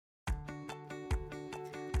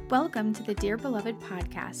Welcome to the Dear Beloved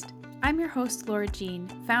podcast. I'm your host, Laura Jean,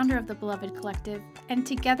 founder of the Beloved Collective, and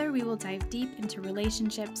together we will dive deep into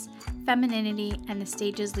relationships, femininity, and the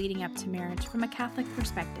stages leading up to marriage from a Catholic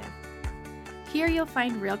perspective. Here you'll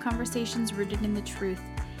find real conversations rooted in the truth,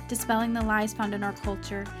 dispelling the lies found in our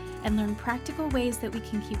culture, and learn practical ways that we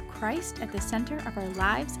can keep Christ at the center of our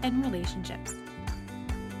lives and relationships.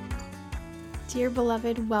 Dear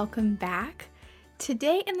Beloved, welcome back.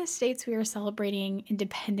 Today in the States, we are celebrating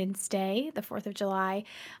Independence Day, the 4th of July.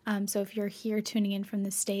 So if you're here tuning in from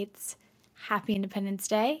the States, happy Independence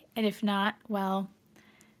Day. And if not, well,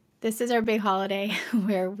 this is our big holiday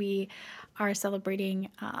where we are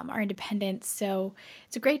celebrating our independence. So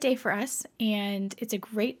it's a great day for us. And it's a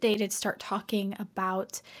great day to start talking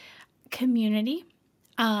about community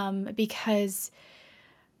because,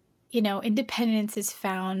 independence is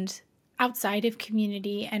found outside of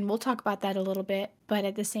community, and we'll talk about that a little bit, but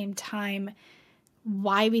at the same time,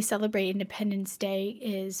 why we celebrate Independence Day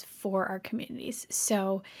is for our communities.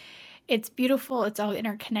 So it's beautiful, it's all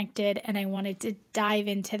interconnected, and I wanted to dive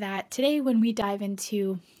into that today when we dive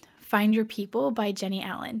into Find Your People by Jennie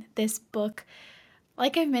Allen. This book,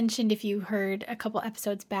 like I mentioned, if you heard a couple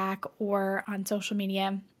episodes back or on social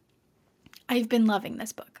media, I've been loving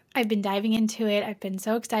this book. I've been diving into it. I've been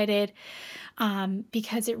so excited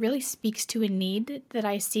because it really speaks to a need that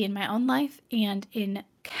I see in my own life and in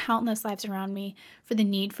countless lives around me for the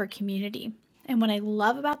need for community. And what I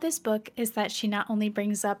love about this book is that she not only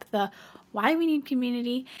brings up the why we need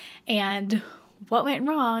community and what went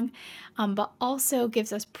wrong, but also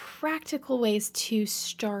gives us practical ways to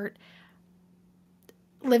start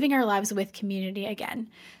living our lives with community again.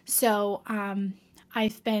 So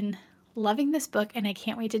I've been loving this book and I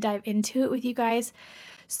can't wait to dive into it with you guys.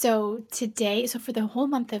 So for the whole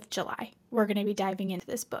month of July, we're going to be diving into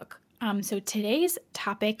this book. So today's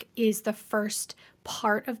topic is the first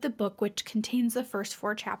part of the book, which contains the first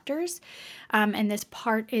 4 chapters. And this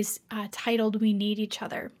part is titled We Need Each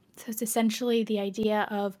Other. So it's essentially the idea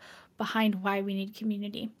of behind why we need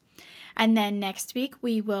community. And then next week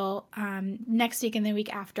and the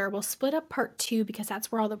week after, we'll split up part 2 because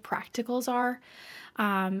that's where all the practicals are.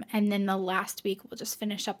 And then the last week, we'll just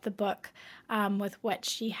finish up the book with what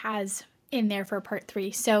she has in there for part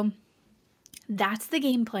 3. So that's the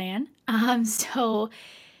game plan. So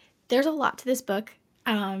there's a lot to this book.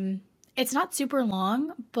 It's not super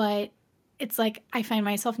long, but it's like I find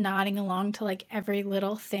myself nodding along to like every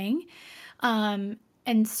little thing. And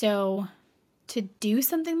so to do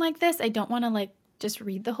something like this, I don't want to like just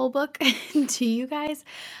read the whole book to you guys.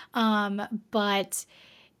 But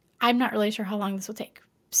I'm not really sure how long this will take.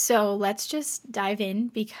 So let's just dive in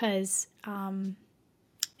because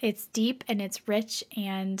it's deep and it's rich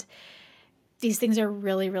and these things are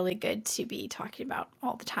really, really good to be talking about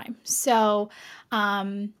all the time. So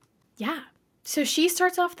So she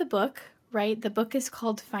starts off the book, right? The book is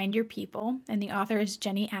called Find Your People and the author is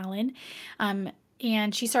Jennie Allen.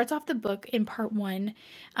 And she starts off the book in part 1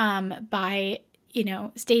 by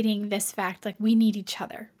stating this fact, like we need each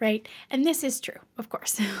other, right? And this is true, of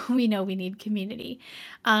course. We know we need community.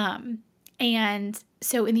 And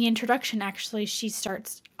so in the introduction, actually, she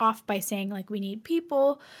starts off by saying, like, we need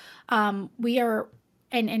people. We are,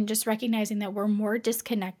 and just recognizing that we're more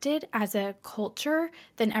disconnected as a culture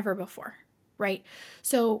than ever before, right?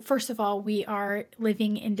 So first of all, we are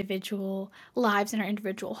living individual lives in our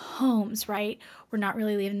individual homes, right? We're not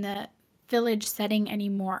really living the village setting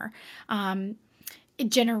anymore.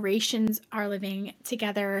 Generations are living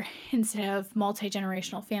together instead of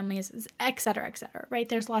multi-generational families, et cetera, right?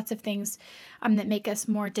 There's lots of things that make us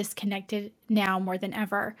more disconnected now more than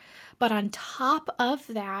ever. But on top of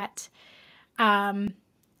that,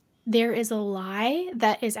 there is a lie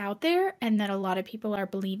that is out there and that a lot of people are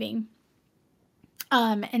believing.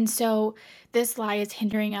 And so this lie is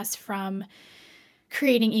hindering us from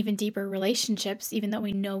creating even deeper relationships, even though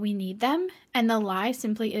we know we need them. And the lie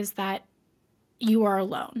simply is that you are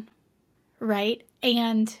alone, right?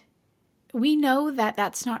 And we know that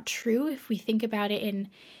that's not true if we think about it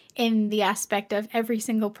in the aspect of every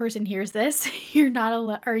single person hears this. You're not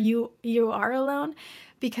alone, or you are alone,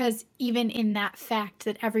 because even in that fact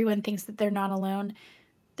that everyone thinks that they're not alone,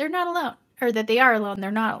 or that they are alone, they're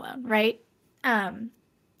not alone, right?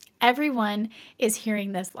 Everyone is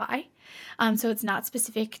hearing this lie. So it's not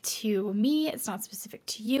specific to me. It's not specific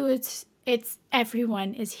to you. It's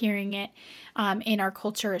everyone is hearing it in our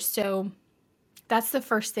culture. So that's the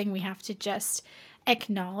first thing we have to just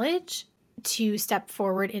acknowledge to step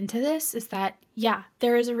forward into this is that, yeah,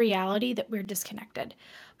 there is a reality that we're disconnected.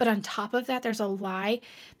 But on top of that, there's a lie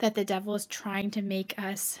that the devil is trying to make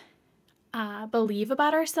us believe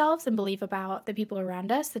about ourselves and believe about the people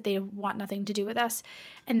around us, that they want nothing to do with us.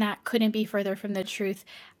 And that couldn't be further from the truth,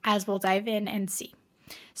 as we'll dive in and see.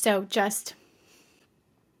 So just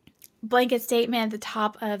blanket statement at the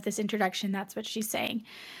top of this introduction, that's what she's saying.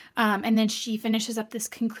 And then she finishes up this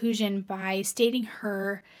conclusion by stating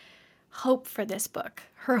her hope for this book,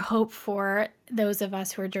 her hope for those of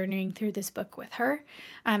us who are journeying through this book with her.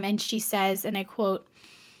 And she says, and I quote,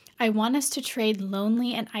 "I want us to trade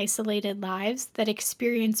lonely and isolated lives that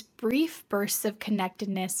experience brief bursts of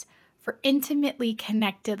connectedness for intimately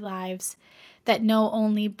connected lives that know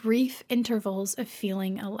only brief intervals of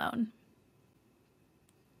feeling alone."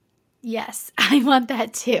 Yes, I want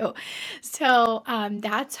that too. So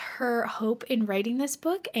that's her hope in writing this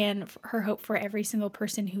book and her hope for every single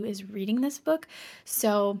person who is reading this book.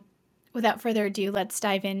 So without further ado, let's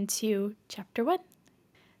dive into chapter 1.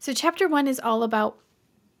 So chapter 1 is all about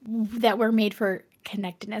that we're made for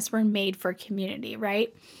connectedness. We're made for community,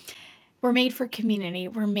 right? We're made for community.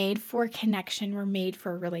 We're made for connection. We're made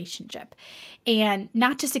for a relationship. And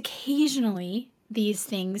not just occasionally these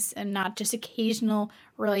things, and not just occasional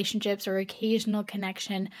relationships or occasional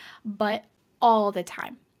connection, but all the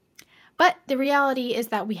time. But the reality is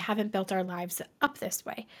that we haven't built our lives up this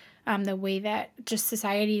way. The way that just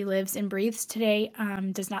society lives and breathes today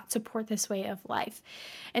does not support this way of life.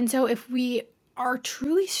 And so if we are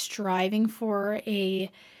truly striving for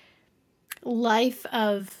a life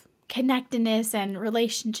of connectedness and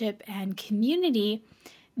relationship and community,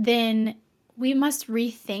 then we must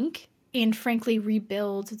rethink and frankly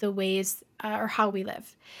rebuild the ways or how we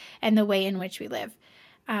live and the way in which we live.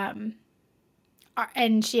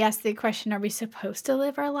 And she asked the question, are we supposed to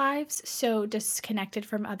live our lives so disconnected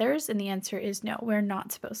from others? And the answer is no, we're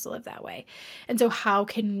not supposed to live that way. And so how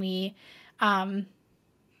can we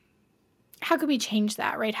change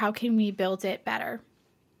that, right? How can we build it better?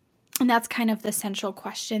 And that's kind of the central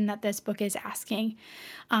question that this book is asking.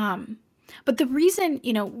 But the reason,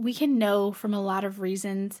 we can know from a lot of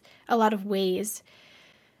reasons, a lot of ways,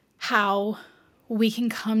 how we can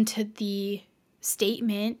come to the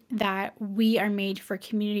statement that we are made for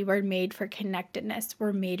community, we're made for connectedness,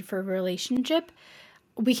 we're made for relationship.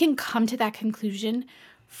 We can come to that conclusion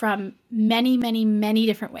from many, many, many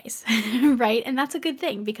different ways, right? And that's a good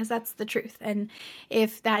thing because that's the truth. And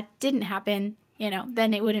if that didn't happen,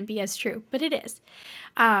 then it wouldn't be as true, but it is.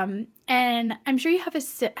 And I'm sure you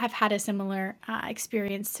have had a similar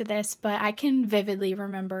experience to this, but I can vividly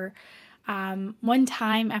remember one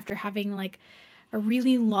time after having like a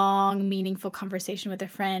really long, meaningful conversation with a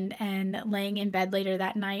friend and laying in bed later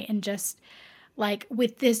that night and just like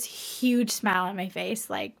with this huge smile on my face,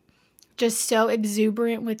 like just so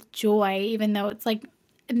exuberant with joy, even though it's like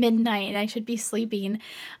midnight and I should be sleeping,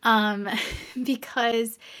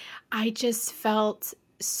 because I just felt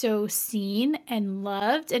so seen and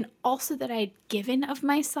loved, and also that I'd given of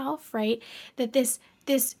myself, right? That this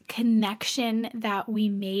connection that we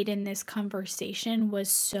made in this conversation was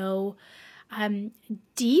so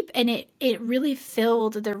deep, and it really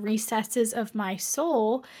filled the recesses of my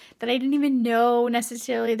soul that I didn't even know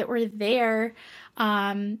necessarily that were there.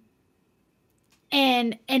 And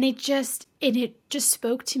it just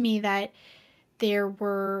spoke to me that there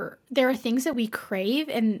are things that we crave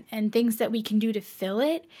and things that we can do to fill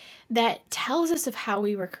it that tells us of how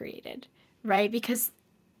we were created, right? Because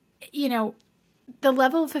the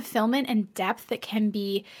level of fulfillment and depth that can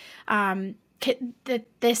be that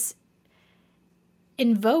this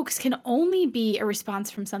invokes can only be a response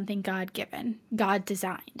from something God given, God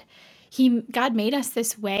designed. God made us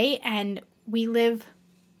this way, and we live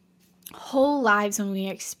whole lives when we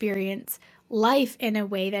experience life in a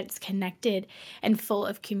way that's connected and full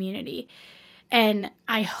of community. And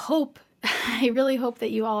I really hope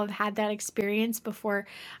that you all have had that experience before.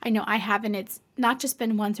 I know I have, and it's not just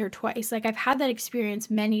been once or twice. Like I've had that experience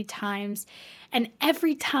many times, and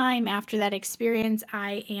every time after that experience,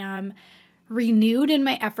 I am renewed in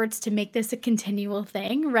my efforts to make this a continual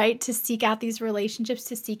thing, right? To seek out these relationships,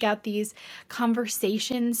 to seek out these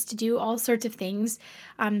conversations, to do all sorts of things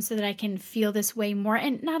so that I can feel this way more.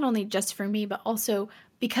 And not only just for me, but also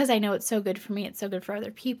because I know it's so good for me, it's so good for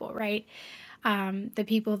other people, right? The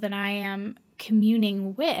people that I am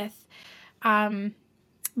communing with. But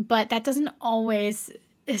that doesn't always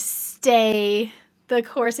stay the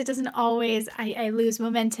course. It doesn't always, I lose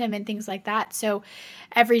momentum and things like that. So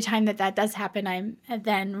every time that does happen, I'm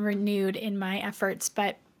then renewed in my efforts,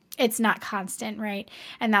 but it's not constant, right?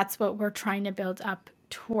 And that's what we're trying to build up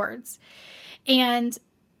towards. And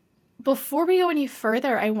before we go any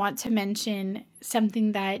further, I want to mention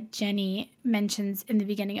something that Jennie mentions in the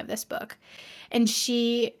beginning of this book. And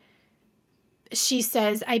she She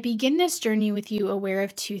says, I begin this journey with you aware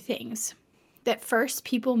of two things. That first,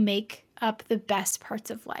 people make up the best parts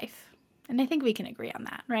of life. And I think we can agree on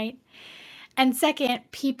that, right? And second,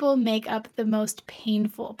 people make up the most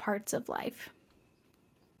painful parts of life.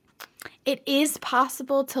 It is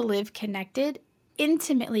possible to live connected,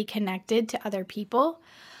 intimately connected to other people,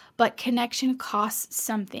 but connection costs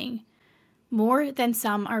something more than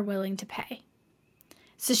some are willing to pay.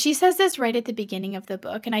 So she says this right at the beginning of the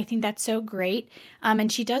book, and I think that's so great.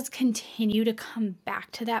 And she does continue to come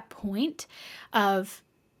back to that point of,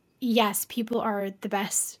 yes, people are the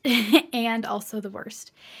best and also the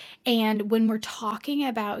worst. And when we're talking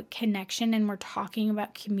about connection and we're talking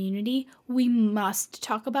about community, we must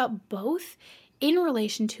talk about both in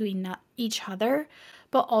relation to each other,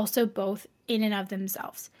 but also both in and of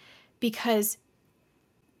themselves. Because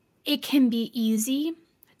it can be easy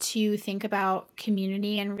to think about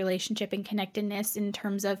community and relationship and connectedness in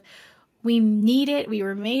terms of we need it, we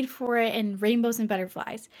were made for it, and rainbows and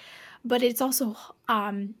butterflies. But it's also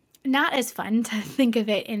not as fun to think of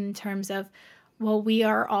it in terms of, well, we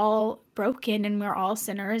are all broken and we're all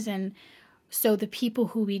sinners. And so the people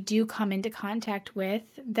who we do come into contact with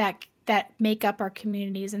that make up our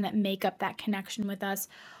communities and that make up that connection with us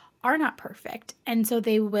are not perfect. And so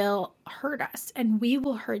they will hurt us and we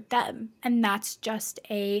will hurt them. And that's just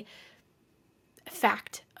a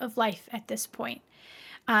fact of life at this point.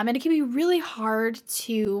 And it can be really hard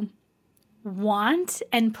to want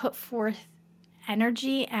and put forth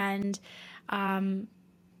energy and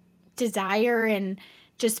desire and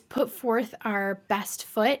just put forth our best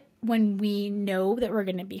foot when we know that we're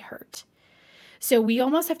going to be hurt. So we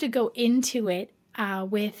almost have to go into it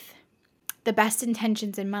with the best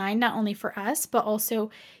intentions in mind, not only for us, but also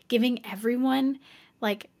giving everyone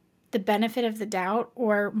like the benefit of the doubt,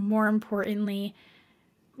 or more importantly,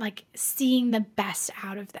 like seeing the best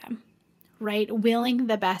out of them, right? Willing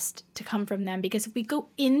the best to come from them. Because if we go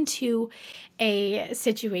into a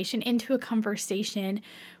situation, into a conversation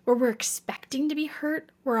where we're expecting to be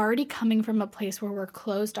hurt, we're already coming from a place where we're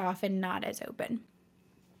closed off and not as open.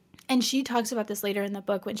 And she talks about this later in the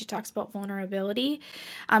book when she talks about vulnerability.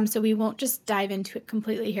 So we won't just dive into it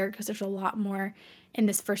completely here because there's a lot more in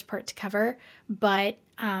this first part to cover. But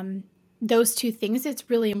those two things, it's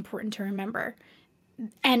really important to remember,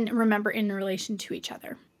 and remember in relation to each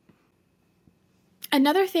other.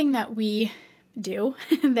 Another thing that we do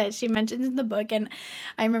that she mentions in the book, and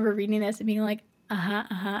I remember reading this and being like,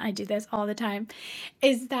 I do this all the time,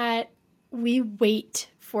 is that we wait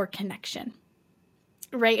for connection.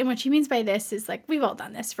 Right? And what she means by this is like, we've all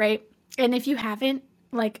done this, right? And if you haven't,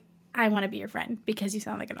 like, I want to be your friend because you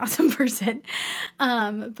sound like an awesome person.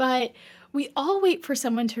 But we all wait for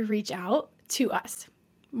someone to reach out to us,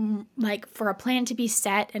 like for a plan to be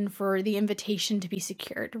set and for the invitation to be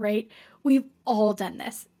secured, right? We've all done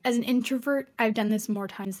this. As an introvert, I've done this more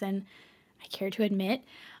times than I care to admit.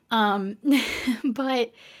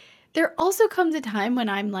 But there also comes a time when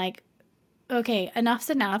I'm like, okay, enough's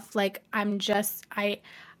enough. Like I'm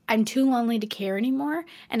too lonely to care anymore,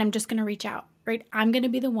 and I'm just going to reach out, right? I'm going to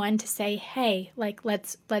be the one to say, "Hey, like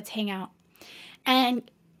let's hang out."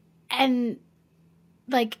 And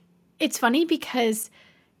like it's funny because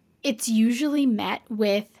it's usually met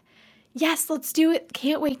with, "Yes, let's do it.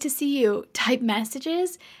 Can't wait to see you" type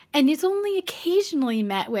messages, and it's only occasionally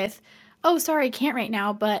met with, "Oh, sorry, can't right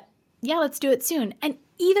now, but yeah, let's do it soon." And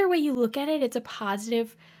either way you look at it, it's a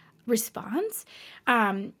positive response.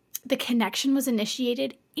 The connection was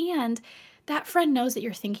initiated, and that friend knows that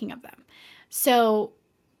you're thinking of them. So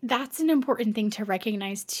that's an important thing to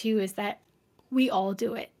recognize too, is that we all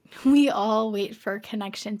do it. We all wait for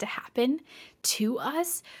connection to happen to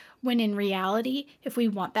us, when in reality, if we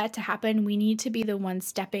want that to happen, we need to be the one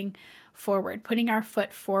stepping forward, putting our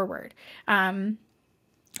foot forward,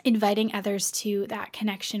 inviting others to that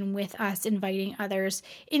connection with us, inviting others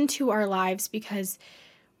into our lives, because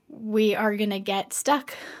we are going to get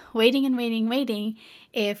stuck waiting and waiting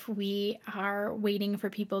if we are waiting for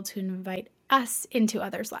people to invite us into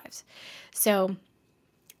others' lives. So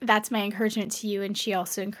that's my encouragement to you. And she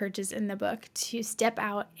also encourages in the book to step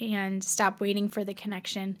out and stop waiting for the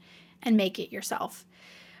connection and make it yourself.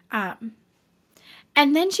 And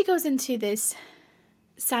then she goes into this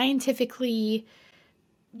scientifically,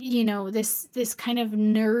 this kind of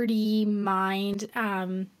nerdy mind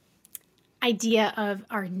idea of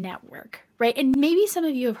our network, right? And maybe some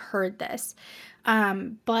of you have heard this,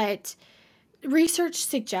 but research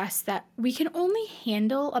suggests that we can only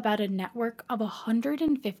handle about a network of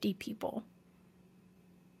 150 people.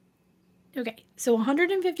 Okay, so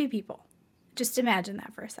 150 people. Just imagine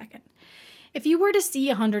that for a second. If you were to see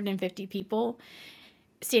 150 people,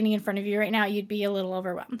 standing in front of you right now, you'd be a little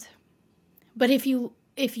overwhelmed. But if you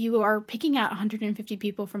are picking out 150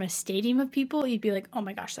 people from a stadium of people, you'd be like, oh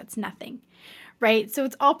my gosh, that's nothing, right? So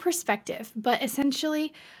it's all perspective. But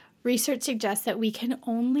essentially, research suggests that we can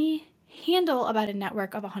only handle about a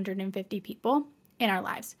network of 150 people in our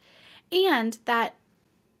lives. And that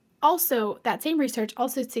same research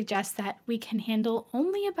also suggests that we can handle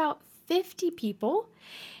only about 50 people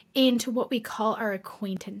into what we call our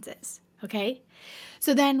acquaintances. Okay.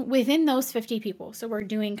 So then within those 50 people, so we're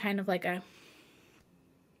doing kind of like a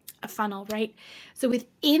funnel, right? So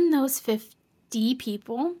within those 50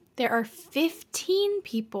 people, there are 15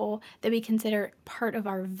 people that we consider part of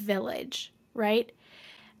our village, right?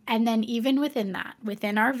 And then even within that,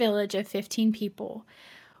 within our village of 15 people,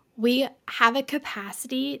 we have a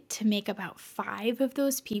capacity to make about 5 of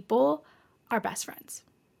those people our best friends,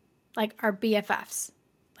 like our BFFs,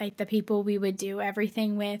 like the people we would do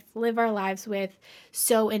everything with, live our lives with,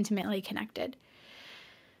 so intimately connected.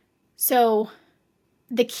 So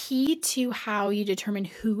the key to how you determine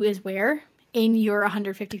who is where in your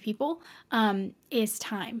 150 people is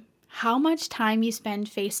time. How much time you spend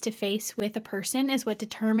face to face with a person is what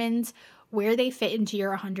determines where they fit into your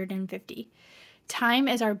 150. Time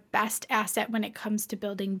is our best asset when it comes to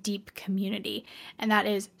building deep community. And that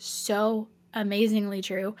is so amazingly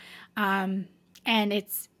true. And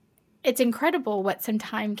it's incredible what some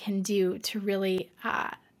time can do to really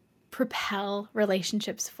propel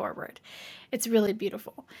relationships forward. It's really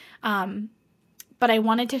beautiful. But I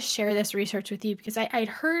wanted to share this research with you because I'd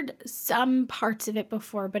heard some parts of it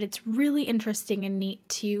before, but it's really interesting and neat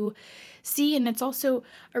to see. And it's also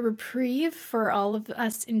a reprieve for all of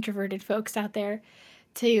us introverted folks out there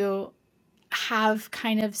to have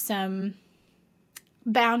kind of some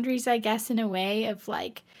boundaries, I guess, in a way of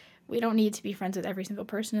like, we don't need to be friends with every single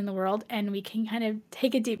person in the world, and we can kind of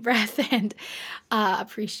take a deep breath and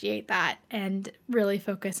appreciate that and really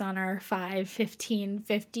focus on our 5, 15,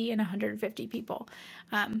 50, and 150 people.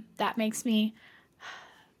 That makes me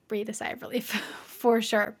breathe a sigh of relief for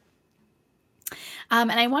sure. And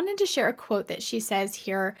I wanted to share a quote that she says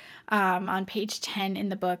here on page 10 in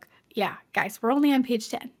the book. Yeah, guys, we're only on page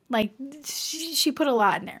 10. Like, she put a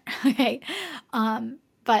lot in there, okay?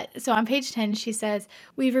 But so on page 10, she says,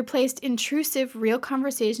 we've replaced intrusive, real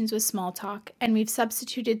conversations with small talk, and we've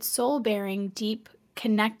substituted soul-bearing, deep,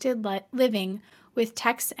 connected living with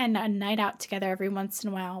texts and a night out together every once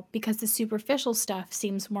in a while because the superficial stuff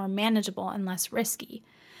seems more manageable and less risky.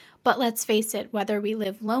 But let's face it, whether we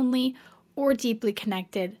live lonely or deeply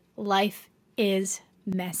connected, life is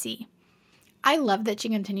messy. I love that she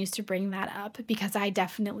continues to bring that up because I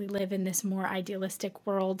definitely live in this more idealistic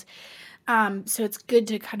world. So it's good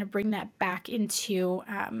to kind of bring that back into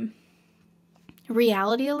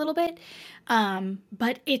reality a little bit.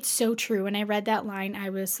 But it's so true. When I read that line,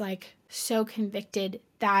 I was like so convicted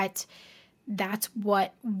that that's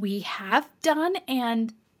what we have done.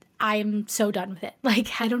 And I'm so done with it.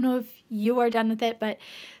 Like, I don't know if you are done with it, but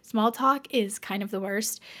small talk is kind of the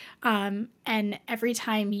worst. And every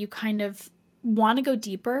time you kind of want to go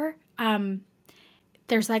deeper,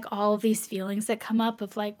 there's like all of these feelings that come up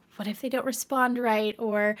of like, what if they don't respond right?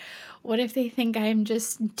 Or what if they think I'm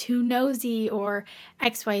just too nosy or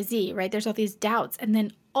XYZ, right? There's all these doubts. And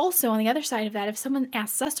then also on the other side of that, if someone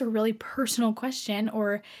asks us a really personal question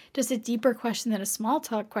or just a deeper question than a small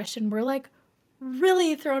talk question, we're like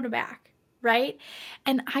really thrown aback, right?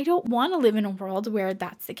 And I don't want to live in a world where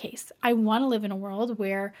that's the case. I want to live in a world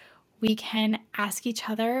where we can ask each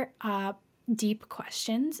other deep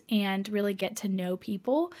questions and really get to know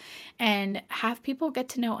people and have people get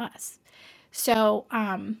to know us. So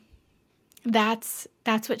that's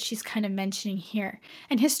what she's kind of mentioning here.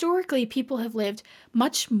 And historically, people have lived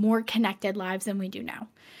much more connected lives than we do now,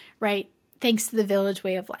 right? Thanks to the village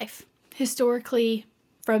way of life. Historically,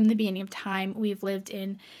 from the beginning of time, we've lived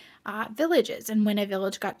in villages. And when a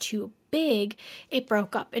village got too big, it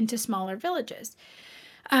broke up into smaller villages.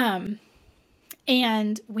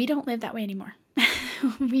 And we don't live that way anymore.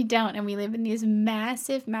 We don't. And we live in these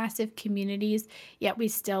massive, massive communities, yet we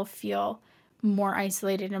still feel more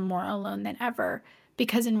isolated and more alone than ever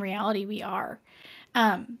because in reality we are.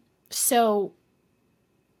 So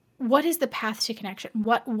what is the path to connection?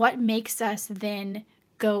 What makes us then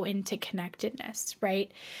go into connectedness,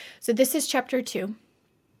 right? So this is chapter 2.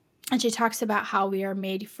 And she talks about how we are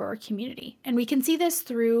made for community. And we can see this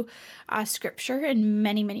through scripture in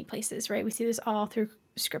many, many places, right? We see this all through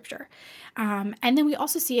scripture. And then we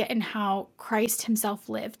also see it in how Christ himself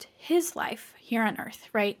lived his life here on earth,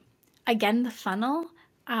 right? Again, the funnel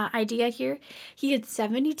idea here. He had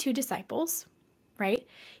 72 disciples, right?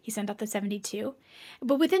 He sent out the 72.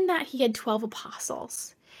 But within that, he had 12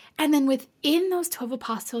 apostles. And then within those 12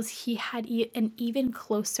 apostles, he had an even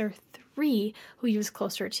closer three who he was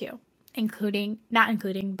closer to, not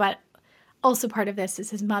including, but also part of this is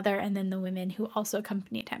his mother and then the women who also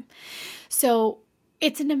accompanied him. So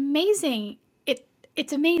it's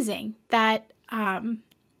it's amazing that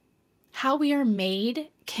how we are made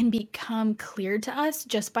can become clear to us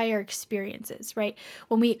just by our experiences, right?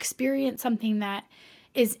 When we experience something that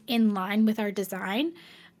is in line with our design,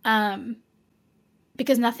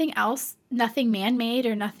 because nothing man-made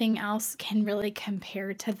or nothing else can really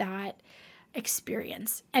compare to that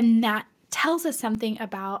experience. And that tells us something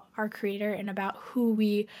about our creator and about who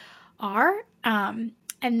we are. And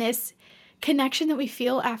this connection that we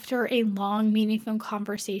feel after a long, meaningful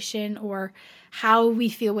conversation, or how we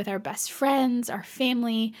feel with our best friends, our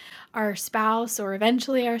family, our spouse, or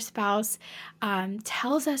eventually our spouse,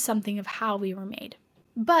 tells us something of how we were made.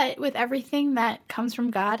 But with everything that comes from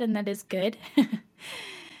God and that is good,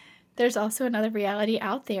 there's also another reality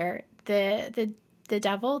out there. The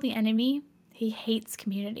devil, the enemy, he hates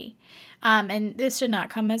community. And this should not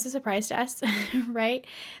come as a surprise to us, right?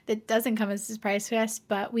 That doesn't come as a surprise to us,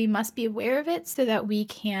 but we must be aware of it so that we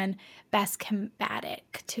can best combat it,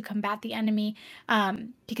 to combat the enemy,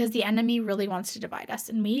 because the enemy really wants to divide us.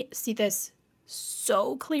 And we see this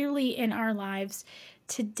so clearly in our lives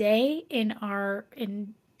today, in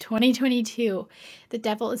 2022. The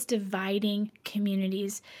devil is dividing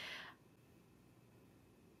communities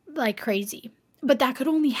like crazy. But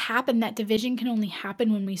that division can only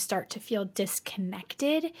happen when we start to feel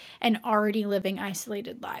disconnected and already living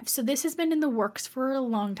isolated lives. So this has been in the works for a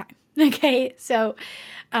long time. Okay, so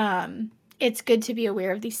it's good to be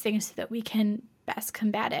aware of these things so that we can best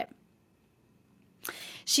combat it.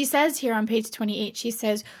 She says here on page 28, she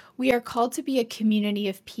says, "We are called to be a community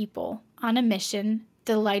of people on a mission,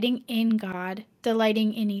 delighting in God,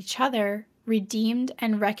 delighting in each other, redeemed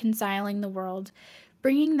and reconciling the world,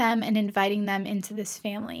 bringing them and inviting them into this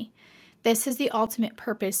family. This is the ultimate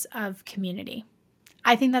purpose of community."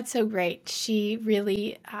 I think that's so great. She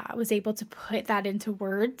really was able to put that into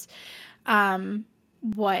words,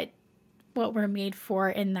 what we're made for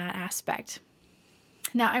in that aspect.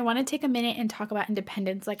 Now, I want to take a minute and talk about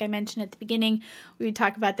independence. Like I mentioned at the beginning, we would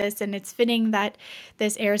talk about this, and it's fitting that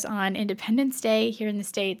this airs on Independence Day here in the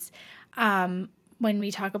States, when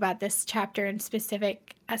we talk about this chapter in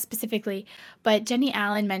specifically. But Jennie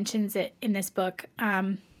Allen mentions it in this book,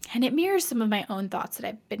 and it mirrors some of my own thoughts that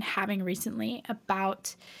I've been having recently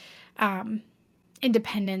about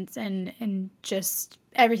independence and just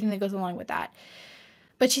everything that goes along with that.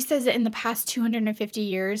 But she says that in the past 250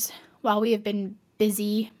 years, while we have been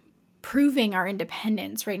busy proving our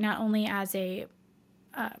independence, right, not only as a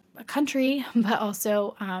country, but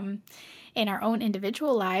also in our own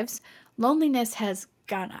individual lives, loneliness has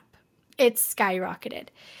gone up. It's skyrocketed.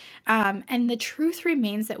 And the truth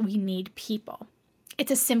remains that we need people.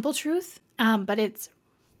 It's a simple truth, but it's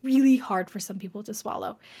really hard for some people to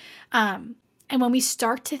swallow. And when we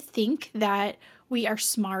start to think that we are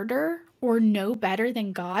smarter or know better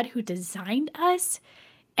than God who designed us,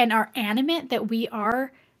 and are animate that we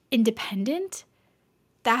are independent,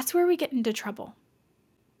 that's where we get into trouble.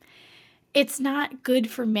 It's not good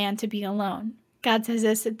for man to be alone. God says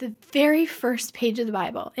this at the very first page of the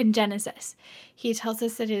Bible in Genesis. He tells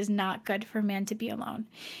us that it is not good for man to be alone.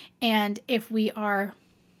 And if we are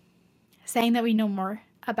saying that we know more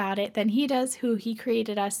about it than he does, who he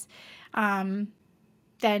created us,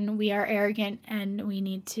 then we are arrogant and we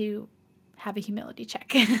need to have a humility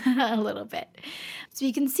check a little bit. So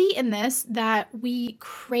you can see in this that we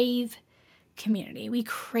crave community. We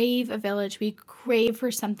crave a village. We crave for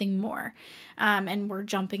something more. And we're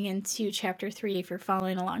jumping into chapter 3 if you're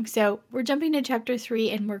following along. So we're jumping to chapter 3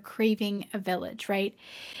 and we're craving a village, right?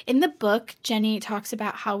 In the book, Jennie talks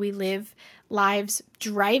about how we live lives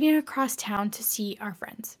driving across town to see our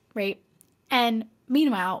friends, right? And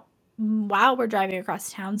meanwhile, while we're driving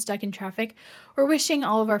across town, stuck in traffic, we're wishing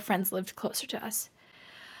all of our friends lived closer to us.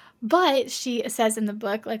 But she says in the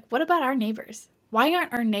book, like, what about our neighbors? Why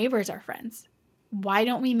aren't our neighbors our friends? Why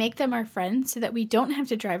don't we make them our friends so that we don't have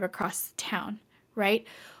to drive across town, right?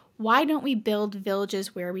 Why don't we build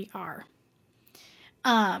villages where we are?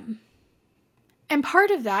 And part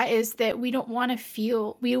of that is that we don't want to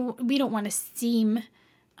seem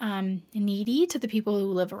needy to the people who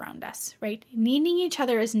live around us, right? Needing each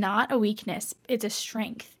other is not a weakness. It's a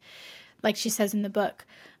strength. Like she says in the book,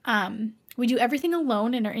 we do everything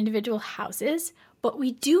alone in our individual houses, but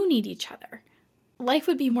we do need each other. Life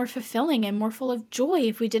would be more fulfilling and more full of joy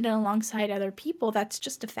if we did it alongside other people. That's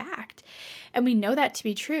just a fact. And we know that to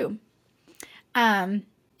be true.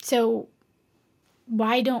 So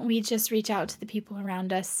why don't we just reach out to the people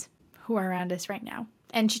around us who are around us right now?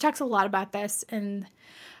 And she talks a lot about this and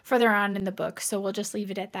further on in the book, so we'll just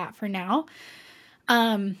leave it at that for now.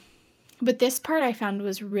 But this part I found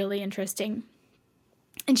was really interesting.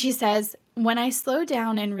 And she says, when I slow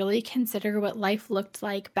down and really consider what life looked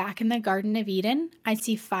like back in the Garden of Eden, I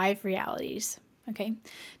see 5 realities. Okay.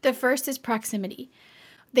 The first is proximity.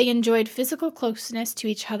 They enjoyed physical closeness to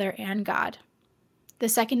each other and God. The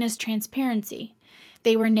second is transparency.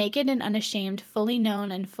 They were naked and unashamed, fully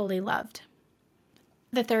known and fully loved.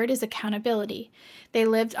 The third is accountability. They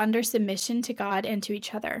lived under submission to God and to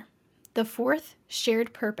each other. The fourth,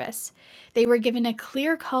 shared purpose. They were given a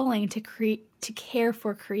clear calling to care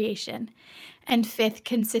for creation. And fifth,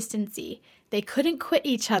 consistency. They couldn't quit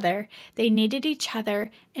each other. They needed each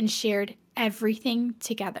other and shared everything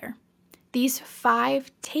together. These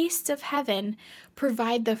 5 tastes of heaven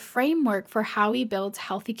provide the framework for how we build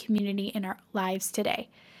healthy community in our lives today.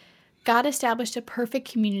 God established a perfect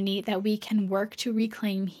community that we can work to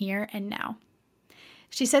reclaim here and now.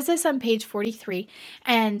 She says this on page 43,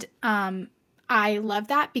 and I love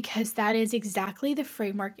that because that is exactly the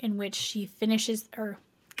framework in which she finishes or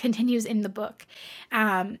continues in the book.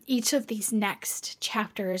 Each of these next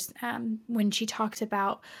chapters, when she talks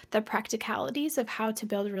about the practicalities of how to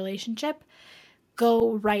build a relationship,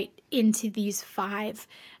 go right into these 5.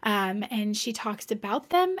 And she talks about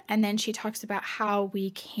them, and then she talks about how we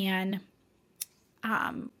can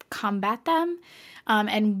combat them,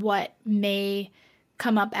 and what may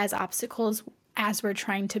come up as obstacles as we're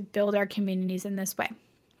trying to build our communities in this way.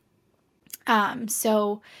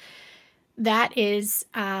 So that is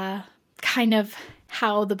kind of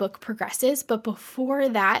how the book progresses. But before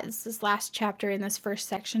that, this last chapter in this first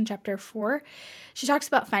section, chapter 4, she talks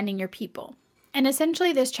about finding your people. And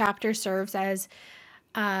essentially this chapter serves as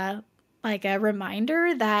like a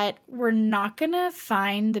reminder that we're not going to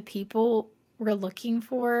find the people we're looking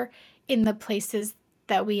for in the places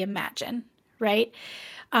that we imagine, right?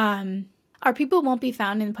 Our people won't be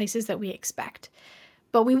found in places that we expect,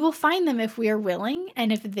 but we will find them if we are willing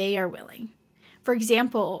and if they are willing. For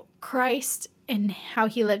example, Christ and how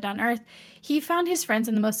he lived on earth, he found his friends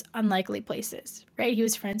in the most unlikely places, right? He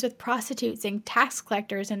was friends with prostitutes and tax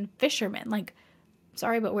collectors and fishermen. Like,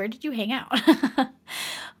 sorry, but where did you hang out?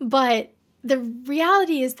 But the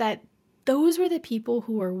reality is that those were the people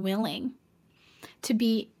who were willing to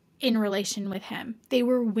be in relation with him. They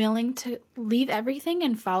were willing to leave everything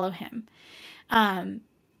and follow him. And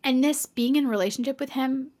this being in relationship with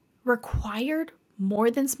him required more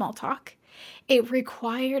than small talk. It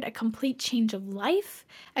required a complete change of life,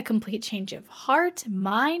 a complete change of heart,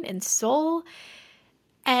 mind, and soul.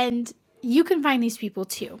 And you can find these people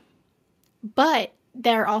too. But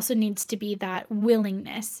there also needs to be that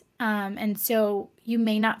willingness. And so you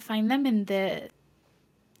may not find them in the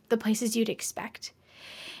places you'd expect.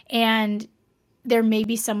 And there may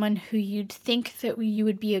be someone who you'd think that you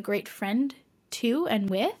would be a great friend to and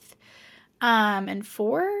with, and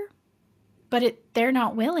for, but they're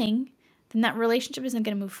not willing, then that relationship isn't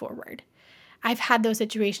going to move forward. I've had those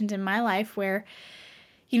situations in my life where,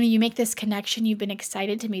 you make this connection, you've been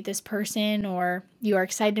excited to meet this person, or you are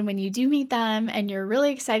excited when you do meet them, and you're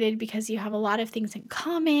really excited because you have a lot of things in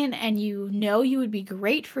common, and you know you would be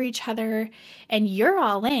great for each other, and you're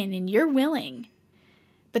all in, and you're willing.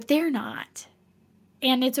 But they're not.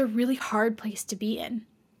 And it's a really hard place to be in.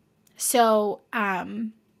 So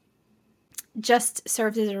just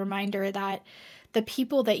serves as a reminder that the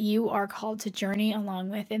people that you are called to journey along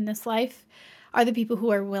with in this life are the people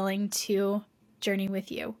who are willing to journey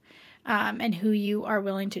with you, and who you are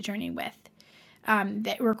willing to journey with.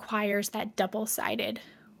 That requires that double-sided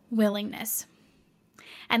willingness.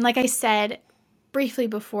 And like I said briefly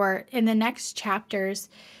before, in the next chapters,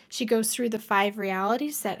 she goes through the 5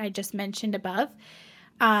 realities that I just mentioned above,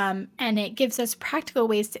 and it gives us practical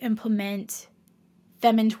ways to implement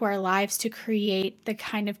them into our lives to create the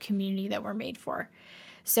kind of community that we're made for.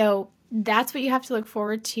 So that's what you have to look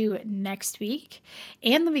forward to next week,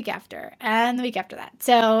 and the week after, and the week after that.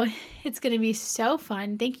 So it's going to be so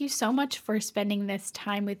fun. Thank you so much for spending this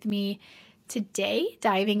time with me today,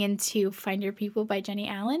 diving into Find Your People by Jennie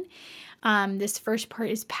Allen. This first part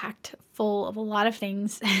is packed full of a lot of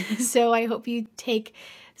things. So I hope you take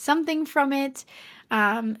something from it,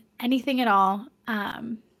 anything at all.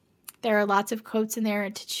 There are lots of quotes in there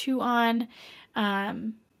to chew on.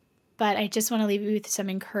 But I just want to leave you with some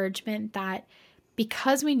encouragement that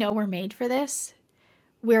because we know we're made for this,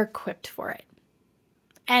 we're equipped for it.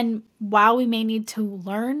 And while we may need to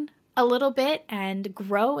learn a little bit and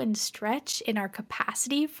grow and stretch in our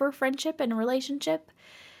capacity for friendship and relationship,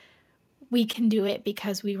 we can do it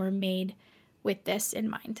because we were made with this in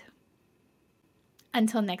mind.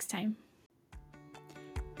 Until next time.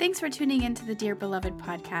 Thanks for tuning into the Dear Beloved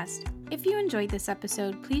podcast. If you enjoyed this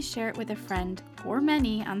episode, please share it with a friend or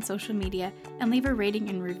many on social media and leave a rating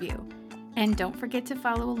and review. And don't forget to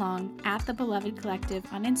follow along at The Beloved Collective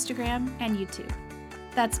on Instagram and YouTube.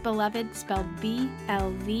 That's Beloved spelled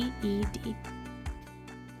B-L-V-E-D.